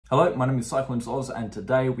Hello, my name is Cyclone Outlook, and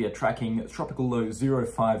today we are tracking tropical low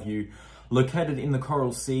 05U. Located in the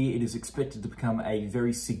Coral Sea, it is expected to become a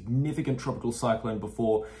very significant tropical cyclone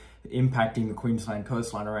before impacting the Queensland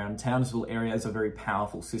coastline around Townsville area. As a very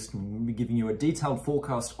powerful system. We'll be giving you a detailed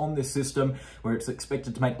forecast on this system, where it's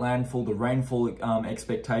expected to make landfall, the rainfall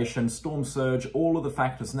expectations, storm surge, all of the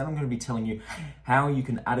factors, and then I'm going to be telling you how you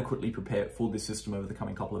can adequately prepare for this system over the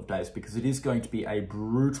coming couple of days, because it is going to be a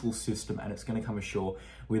brutal system and it's going to come ashore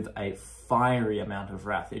with a fiery amount of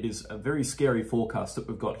wrath. It is a very scary forecast that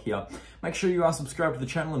we've got here. Make sure you are subscribed to the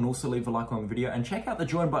channel and also leave a like on the video, and check out the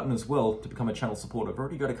join button as well to become a channel supporter. I've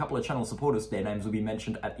already got a couple of channel supporters. Their names will be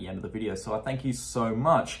mentioned at the end of the video, so I thank you so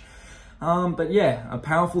much. But yeah, a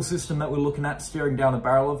powerful system that we're looking at, staring down the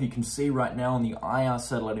barrel of. You can see right now on the IR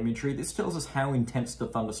satellite imagery, this tells us how intense the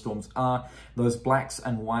thunderstorms are. Those blacks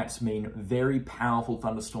and whites mean very powerful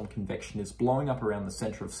thunderstorm convection is blowing up around the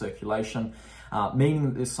center of circulation, meaning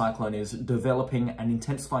that this cyclone is developing and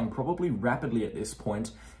intensifying probably rapidly at this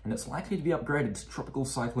point, and it's likely to be upgraded to Tropical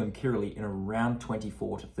Cyclone Kirrily in around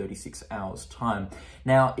 24 to 36 hours time.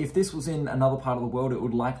 Now, if this was in another part of the world, it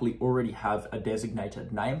would likely already have a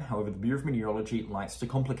designated name. However, the Bureau of Meteorology likes to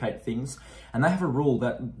complicate things, and they have a rule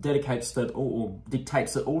that dictates that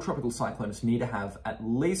all tropical cyclones need to have at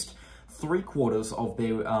least 3/4 of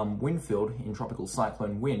their wind field in tropical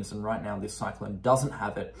cyclone winds, and right now this cyclone doesn't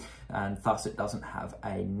have it, and thus it doesn't have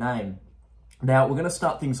a name. Now, we're going to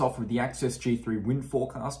start things off with the Access G3 wind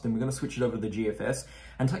forecast, then we're going to switch it over to the GFS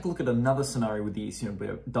and take a look at another scenario with the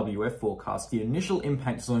ECMWF forecast. The initial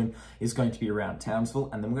impact zone is going to be around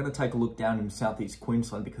Townsville, and then we're going to take a look down in southeast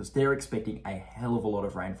Queensland because they're expecting a hell of a lot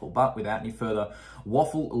of rainfall. But without any further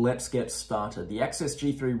waffle, let's get started. The Access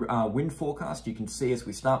G3 wind forecast, you can see as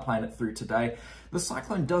we start playing it through today, the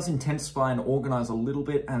cyclone does intensify and organize a little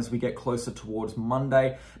bit as we get closer towards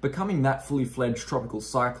Monday, becoming that fully fledged tropical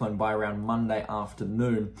cyclone by around Monday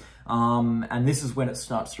afternoon. And this is when it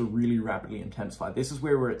starts to really rapidly intensify. This is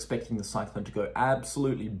where we're expecting the cyclone to go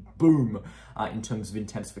absolutely boom in terms of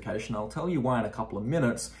intensification. I'll tell you why in a couple of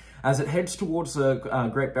minutes. As it heads towards the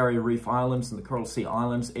Great Barrier Reef Islands and the Coral Sea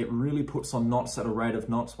Islands, it really puts on knots at a rate of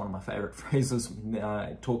knots, one of my favorite phrases,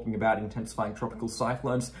 talking about intensifying tropical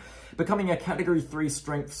cyclones. Becoming a Category 3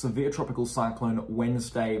 strength severe tropical cyclone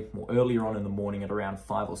Wednesday, or earlier on in the morning at around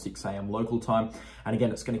 5 or 6 a.m. local time. And again,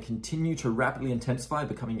 it's going to continue to rapidly intensify,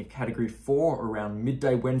 becoming a Category 4 around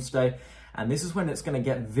midday Wednesday. And this is when it's going to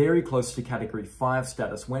get very close to Category 5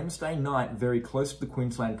 status. Wednesday night, very close to the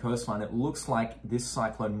Queensland coastline, it looks like this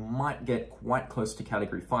cyclone might get quite close to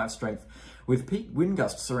Category 5 strength, with peak wind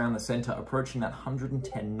gusts around the centre approaching that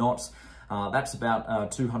 110 knots. That's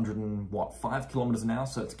about 205 kilometers an hour,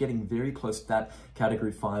 so it's getting very close to that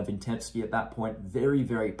Category 5 intensity at that point. Very,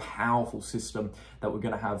 very powerful system that we're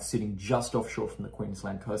going to have sitting just offshore from the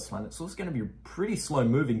Queensland coastline. It's also going to be pretty slow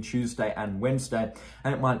moving Tuesday and Wednesday,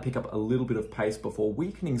 and it might pick up a little bit of pace before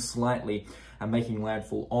weakening slightly and making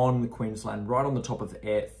landfall on the Queensland right on the top of the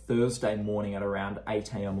air Thursday morning at around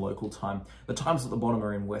 8 a.m. local time. The times at the bottom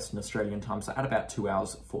are in Western Australian time, so at about 2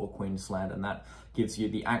 hours for Queensland, and that gives you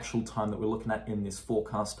the actual time that we're looking at in this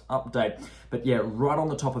forecast update. But yeah, right on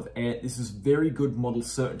the top of air, this is very good model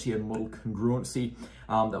certainty and model congruency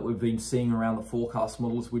that we've been seeing around the forecast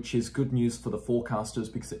models, which is good news for the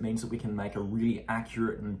forecasters because it means that we can make a really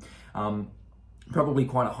accurate and probably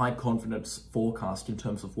quite a high confidence forecast in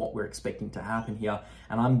terms of what we're expecting to happen here.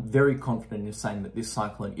 And I'm very confident in saying that this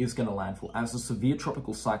cyclone is going to landfall as a severe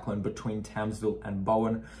tropical cyclone between Townsville and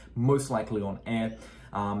Bowen, most likely on air.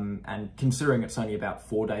 And considering it's only about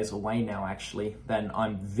 4 days away now, actually, then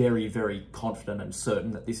I'm very, very confident and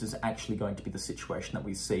certain that this is actually going to be the situation that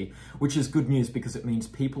we see, which is good news because it means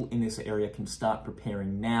people in this area can start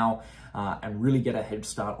preparing now and really get a head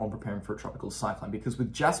start on preparing for a tropical cyclone. Because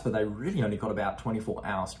with Jasper, they really only got about 24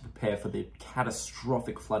 hours to prepare for the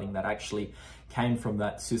catastrophic flooding that actually came from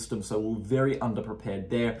that system. So we're very underprepared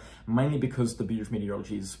there, mainly because the Bureau of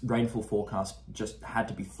Meteorology's rainfall forecast just had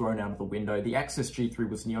to be thrown out of the window. The Access G3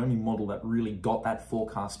 was the only model that really got that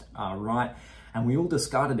forecast right. And we all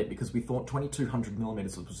discarded it because we thought 2200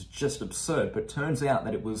 millimeters was just absurd, but turns out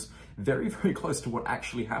that it was very, very close to what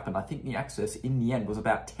actually happened. I think the Access in the end was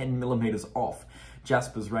about 10 millimeters off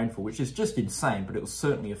Jasper's rainfall, which is just insane, but it was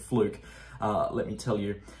certainly a fluke. Let me tell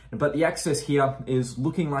you. But the Access here is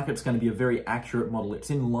looking like it's going to be a very accurate model. It's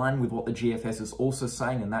in line with what the GFS is also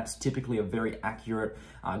saying, and that's typically a very accurate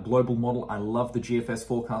global model. I love the GFS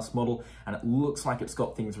forecast model, and it looks like it's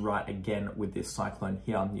got things right again with this cyclone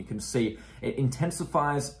here. You can see it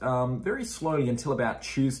intensifies very slowly until about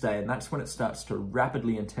Tuesday, and that's when it starts to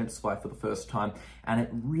rapidly intensify for the first time, and it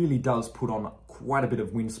really does put on quite a bit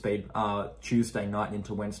of wind speed Tuesday night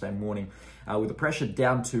into Wednesday morning, with the pressure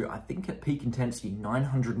down to, I think at peak intensity,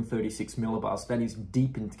 936 millibars. That is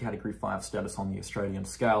deep into Category 5 status on the Australian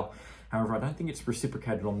scale. However, I don't think it's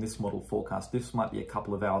reciprocated on this model forecast. This might be a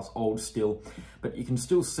couple of hours old still, but you can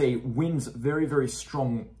still see winds very, very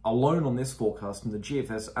strong alone on this forecast. And the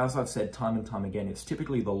GFS, as I've said time and time again, it's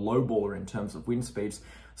typically the low baller in terms of wind speeds.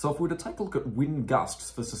 So if we were to take a look at wind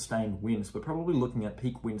gusts for sustained winds, we're probably looking at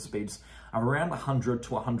peak wind speeds of around 100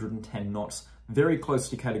 to 110 knots, very close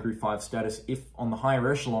to Category 5 status. If on the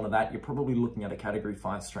higher echelon of that, you're probably looking at a Category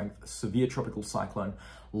 5 strength severe tropical cyclone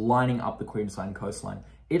lining up the Queensland coastline.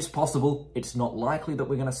 It's possible. It's not likely that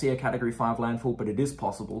we're going to see a Category 5 landfall, but it is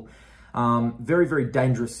possible. Very, very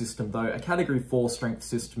dangerous system though. A Category 4 strength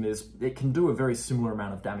system it can do a very similar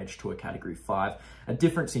amount of damage to a Category 5. A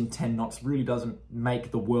difference in 10 knots really doesn't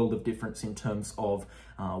make the world of difference in terms of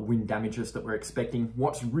wind damages that we're expecting.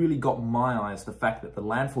 What's really got my eye is the fact that the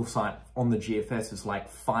landfall site on the GFS is like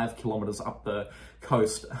 5 kilometers up the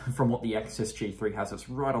coast from what the XSG3 has. It's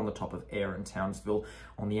right on the top of Ayr and Townsville,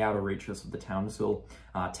 on the outer reaches of the Townsville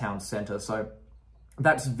town centre. So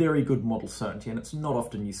that's very good model certainty, and it's not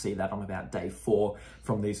often you see that on about day 4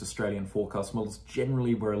 from these Australian forecast models.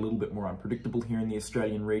 Generally, we're a little bit more unpredictable here in the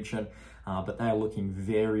Australian region, but they are looking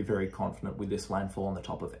very, very confident with this landfall on the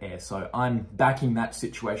top of Ayr. So I'm backing that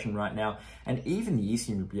situation right now, and even the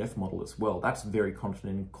ECMWF model as well. That's very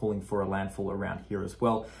confident in calling for a landfall around here as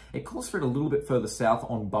well. It calls for it a little bit further south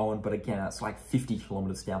on Bowen, but again, that's like 50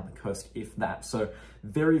 kilometers down the coast, if that. So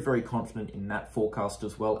very, very confident in that forecast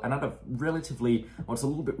as well. And at a relatively, well, it's a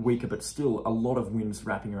little bit weaker, but still a lot of winds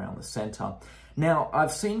wrapping around the center. Now,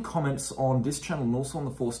 I've seen comments on this channel and also on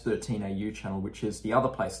the Force 13 AU channel, which is the other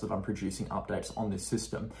place that I'm producing updates on this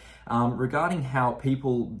system, regarding how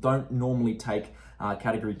people don't normally take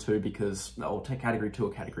Category 2 because, or take Category 2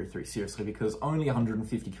 or Category 3 seriously, because only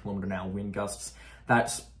 150 kilometer an hour wind gusts,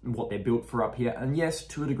 that's what they're built for up here. And yes,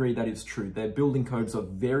 to a degree, that is true. Their building codes are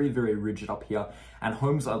very, very rigid up here, and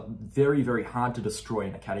homes are very, very hard to destroy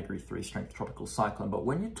in a Category 3 strength tropical cyclone. But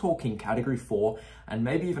when you're talking Category 4 and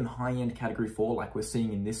maybe even high-end Category 4, like we're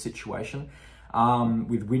seeing in this situation,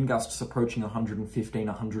 with wind gusts approaching 115,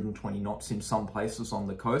 120 knots in some places on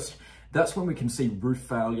the coast, that's when we can see roof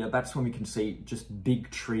failure. That's when we can see just big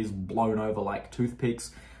trees blown over like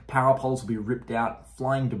toothpicks. Power poles will be ripped out,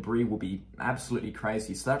 flying debris will be absolutely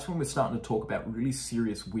crazy. So that's when we're starting to talk about really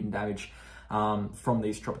serious wind damage from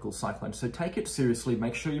these tropical cyclones. So take it seriously,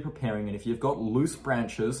 make sure you're preparing, and if you've got loose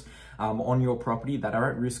branches on your property that are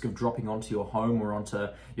at risk of dropping onto your home or onto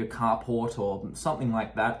your carport or something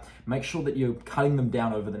like that, make sure that you're cutting them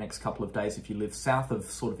down over the next couple of days if you live south of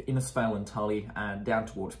sort of Innisfail and Tully and down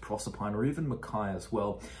towards Proserpine or even Mackay as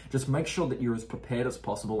well. Just make sure that you're as prepared as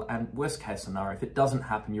possible, and worst case scenario, if it doesn't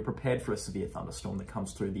happen, you're prepared for a severe thunderstorm that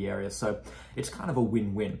comes through the area. So it's kind of a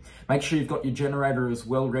win-win. Make sure you've got your generator as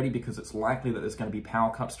well ready, because it's likely that there's going to be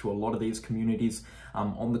power cuts to a lot of these communities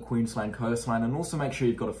on the Queensland coastline. And also make sure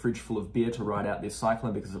you've got a fridge full of beer to ride out this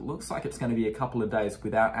cyclone, because it looks like it's going to be a couple of days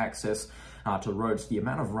without access to roads. The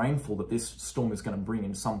amount of rainfall that this storm is going to bring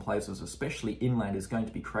in some places, especially inland, is going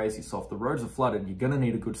to be crazy. So if the roads are flooded, you're going to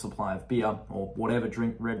need a good supply of beer or whatever,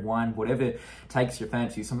 drink, red wine, whatever takes your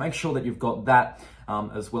fancy. So make sure that you've got that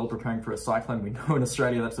as well, preparing for a cyclone. We know in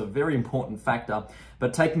Australia that's a very important factor,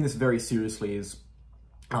 but taking this very seriously is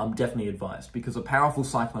definitely advised, because a powerful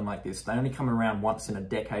cyclone like this, they only come around once in a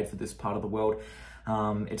decade for this part of the world.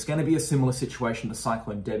 It's going to be a similar situation to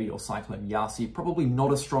Cyclone Debbie or Cyclone Yasi. Probably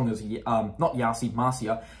not as strong as, not Yasi,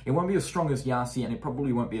 Marcia. It won't be as strong as Yasi, and it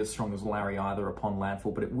probably won't be as strong as Larry either upon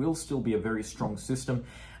landfall, but it will still be a very strong system,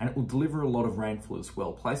 and it will deliver a lot of rainfall as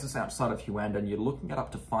well. Places outside of Huanda, you're looking at up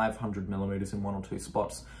to 500 millimeters in 1 or 2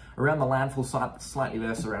 spots. Around the landfall site, slightly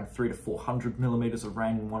less, around 300 to 400 millimeters of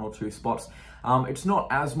rain in 1 or 2 spots. It's not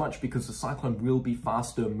as much because the cyclone will be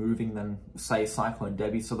faster moving than, say, Cyclone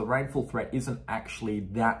Debbie, so the rainfall threat isn't actually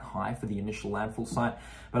that high for the initial landfall site.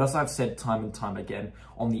 But as I've said time and time again,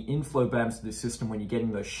 on the inflow bands of the system, when you're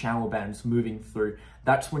getting those shower bands moving through,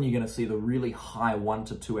 that's when you're going to see the really high 1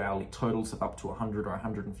 to 2 hourly totals of up to 100 or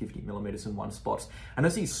 150 millimeters in one spot. And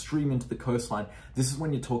as these stream into the coastline, this is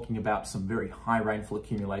when you're talking about some very high rainfall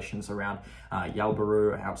accumulations around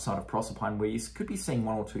Yalbaroo, outside of Proserpine, where you could be seeing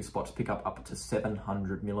 1 or 2 spots pick up to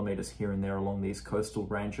 700 millimeters here and there along these coastal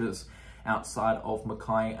ranges outside of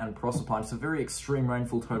Mackay and Proserpine. So very extreme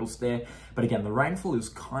rainfall totals there. But again, the rainfall is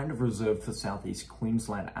kind of reserved for southeast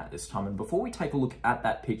Queensland at this time. And before we take a look at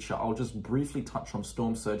that picture, I'll just briefly touch on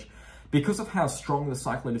storm surge Because of how strong the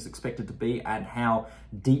cyclone is expected to be and how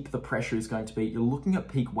deep the pressure is going to be, you're looking at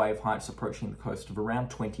peak wave heights approaching the coast of around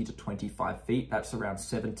 20 to 25 feet. That's around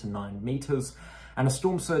 7 to 9 meters. And a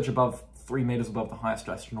storm surge above 3 meters above the highest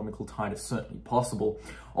astronomical tide is certainly possible.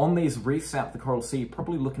 On these reefs out the Coral Sea, you're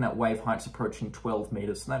probably looking at wave heights approaching 12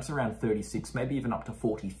 meters. So that's around 36, maybe even up to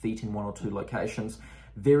 40 feet in 1 or 2 locations.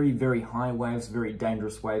 Very, very high waves, very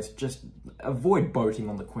dangerous waves. Just avoid boating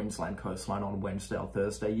on the Queensland coastline on Wednesday or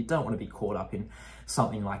Thursday. You don't want to be caught up in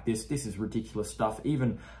something like this. This is ridiculous stuff.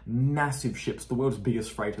 Even massive ships, the world's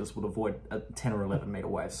biggest freighters, would avoid a 10 or 11 meter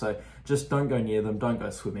wave. So just don't go near them, don't go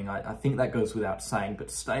swimming. I think that goes without saying,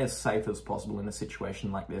 but stay as safe as possible in a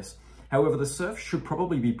situation like this. However, the surf should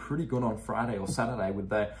probably be pretty good on Friday or Saturday with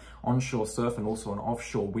the onshore surf and also an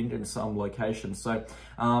offshore wind in some locations. So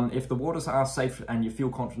if the waters are safe and you feel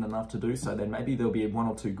confident enough to do so, then maybe there'll be 1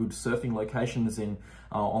 or 2 good surfing locations in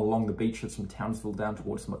along the beaches from Townsville down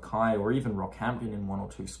towards Mackay or even Rockhampton in 1 or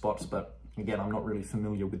 2 spots. But again, I'm not really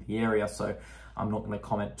familiar with the area, so I'm not going to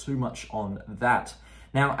comment too much on that.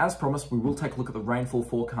 Now, as promised, we will take a look at the rainfall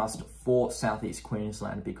forecast for southeast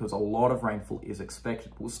Queensland because a lot of rainfall is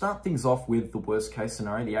expected. We'll start things off with the worst case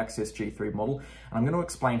scenario, the Access G3 model, and I'm going to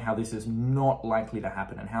explain how this is not likely to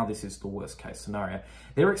happen and how this is the worst case scenario.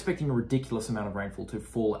 They're expecting a ridiculous amount of rainfall to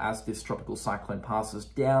fall as this tropical cyclone passes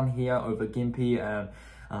down here over Gympie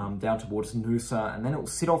and down towards Noosa, and then it will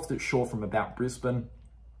sit off the shore from about Brisbane.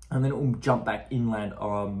 And then it will jump back inland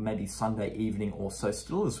maybe Sunday evening or so.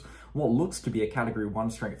 Still is what looks to be a Category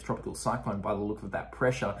 1 strength tropical cyclone by the look of that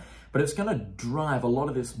pressure. But it's going to drive a lot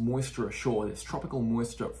of this moisture ashore, this tropical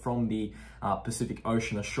moisture from the Pacific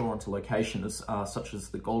Ocean ashore onto locations such as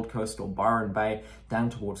the Gold Coast or Byron Bay, down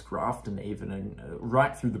towards Grafton even, and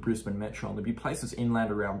right through the Brisbane Metro. And there'll be places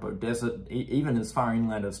inland around Bow Desert, even as far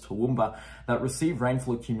inland as Toowoomba, that receive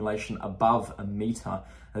rainfall accumulation above a metre.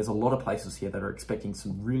 There's a lot of places here that are expecting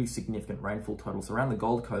some really significant rainfall totals. Around the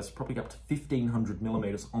Gold Coast, probably up to 1,500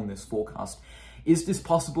 millimetres on this forecast. Is this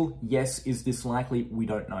possible? Yes. Is this likely? We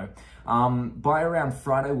don't know. By around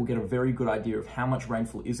Friday, we'll get a very good idea of how much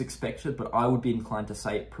rainfall is expected, but I would be inclined to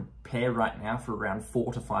say prepare right now for around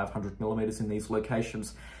 400 to 500 millimetres in these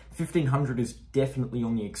locations. 1,500 is definitely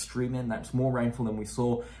on the extreme end. That's more rainfall than we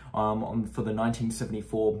saw for the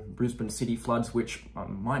 1974 Brisbane city floods, which,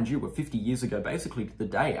 mind you, were 50 years ago, basically to the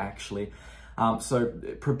day, actually. So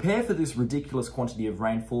prepare for this ridiculous quantity of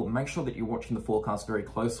rainfall. Make sure that you're watching the forecast very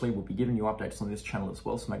closely. We'll be giving you updates on this channel as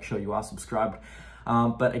well, so make sure you are subscribed.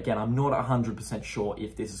 But again, I'm not 100% sure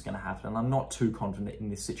if this is going to happen, and I'm not too confident in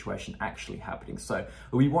this situation actually happening. So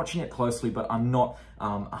we'll be watching it closely, but I'm not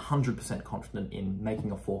 100% confident in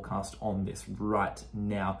making a forecast on this right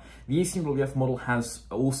now. The Eastern Relief model has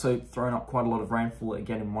also thrown up quite a lot of rainfall,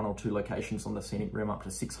 again in 1 or 2 locations on the scenic rim, up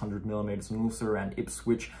to 600 millimetres, and also around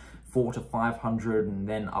Ipswich, 400 to 500, and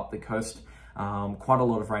then up the coast. Quite a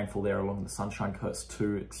lot of rainfall there along the Sunshine Coast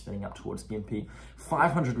too, extending up towards Gympie.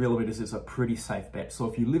 500 millimetres is a pretty safe bet. So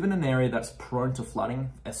if you live in an area that's prone to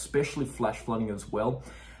flooding, especially flash flooding as well,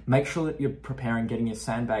 make sure that you're preparing, getting your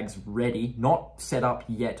sandbags ready, not set up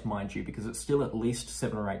yet, mind you, because it's still at least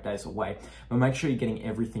 7 or 8 days away, but make sure you're getting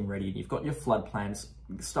everything ready. You've got your flood plans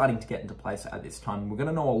starting to get into place at this time. We're going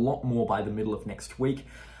to know a lot more by the middle of next week.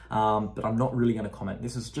 But I'm not really going to comment.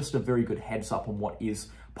 This is just a very good heads up on what is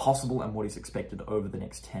possible and what is expected over the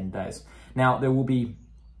next 10 days. Now, there will be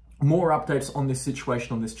more updates on this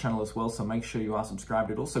situation on this channel as well, so make sure you are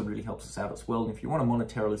subscribed. It also really helps us out as well. And if you want to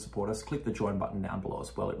monetarily support us, click the join button down below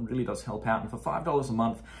as well. It really does help out. And for $5 a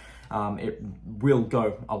month, it will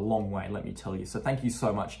go a long way, let me tell you. So thank you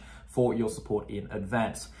so much for your support in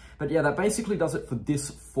advance. But yeah, that basically does it for this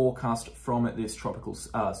forecast from this tropical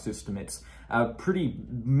system. It's a pretty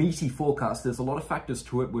meaty forecast. There's a lot of factors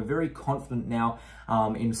to it. We're very confident now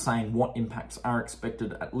in saying what impacts are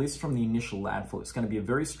expected, at least from the initial landfall. It's going to be a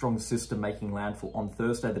very strong system making landfall on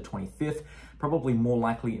Thursday the 25th, probably more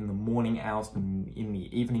likely in the morning hours than in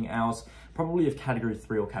the evening hours, probably of Category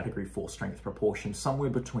 3 or Category 4 strength proportion, somewhere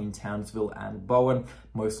between Townsville and Bowen,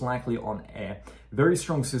 most likely on air. Very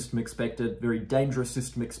strong system expected, very dangerous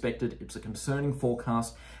system expected. It's a concerning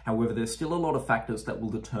forecast. However, there's still a lot of factors that will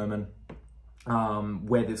determine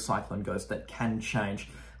where this cyclone goes that can change.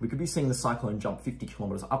 We could be seeing the cyclone jump 50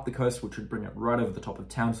 kilometres up the coast, which would bring it right over the top of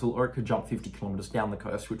Townsville, or it could jump 50 kilometres down the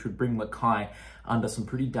coast, which would bring Mackay under some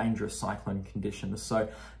pretty dangerous cyclone conditions. So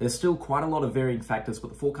there's still quite a lot of varying factors, but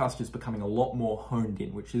the forecast is becoming a lot more honed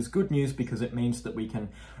in, which is good news because it means that we can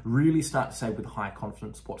really start to say with high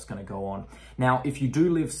confidence what's going to go on. Now, if you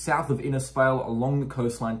do live south of Innisfail along the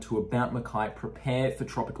coastline to about Mackay, prepare for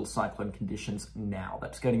tropical cyclone conditions now.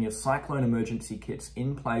 That's getting your cyclone emergency kits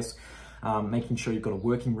in place. making sure you've got a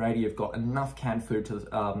working radio, you've got enough canned food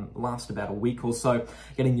to last about a week or so,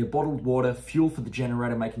 getting your bottled water, fuel for the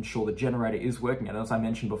generator, making sure the generator is working, and as I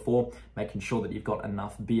mentioned before, making sure that you've got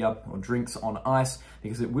enough beer or drinks on ice,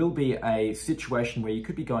 because it will be a situation where you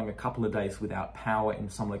could be going a couple of days without power in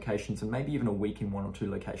some locations, and maybe even a week in 1 or 2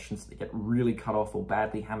 locations that get really cut off or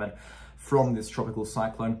badly hammered from this tropical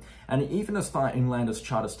cyclone. And even as far inland as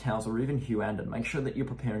Charters Towers or even Huandon, make sure that you're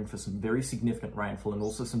preparing for some very significant rainfall and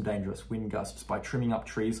also some dangerous wind gusts by trimming up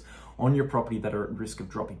trees on your property that are at risk of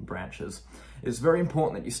dropping branches. It's very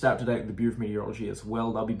important that you stay up to date with the Bureau of Meteorology as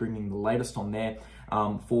well. They'll be bringing the latest on their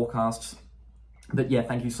forecasts. But yeah,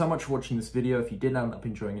 thank you so much for watching this video. If you did end up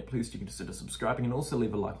enjoying it, please do consider subscribing and also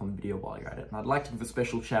leave a like on the video while you're at it. And I'd like to give a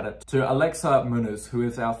special shout out to Alexa Munuz, who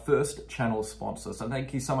is our first channel sponsor. So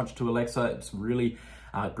thank you so much to Alexa. It's really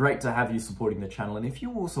great to have you supporting the channel. And if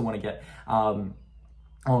you also want to get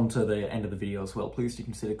onto the end of the video as well, please do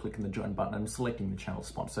consider clicking the join button and selecting the channel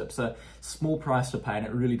sponsor. It's a small price to pay and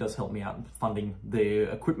it really does help me out in funding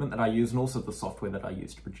the equipment that I use and also the software that I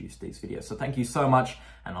use to produce these videos. So thank you so much,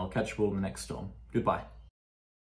 and I'll catch you all in the next storm. Goodbye.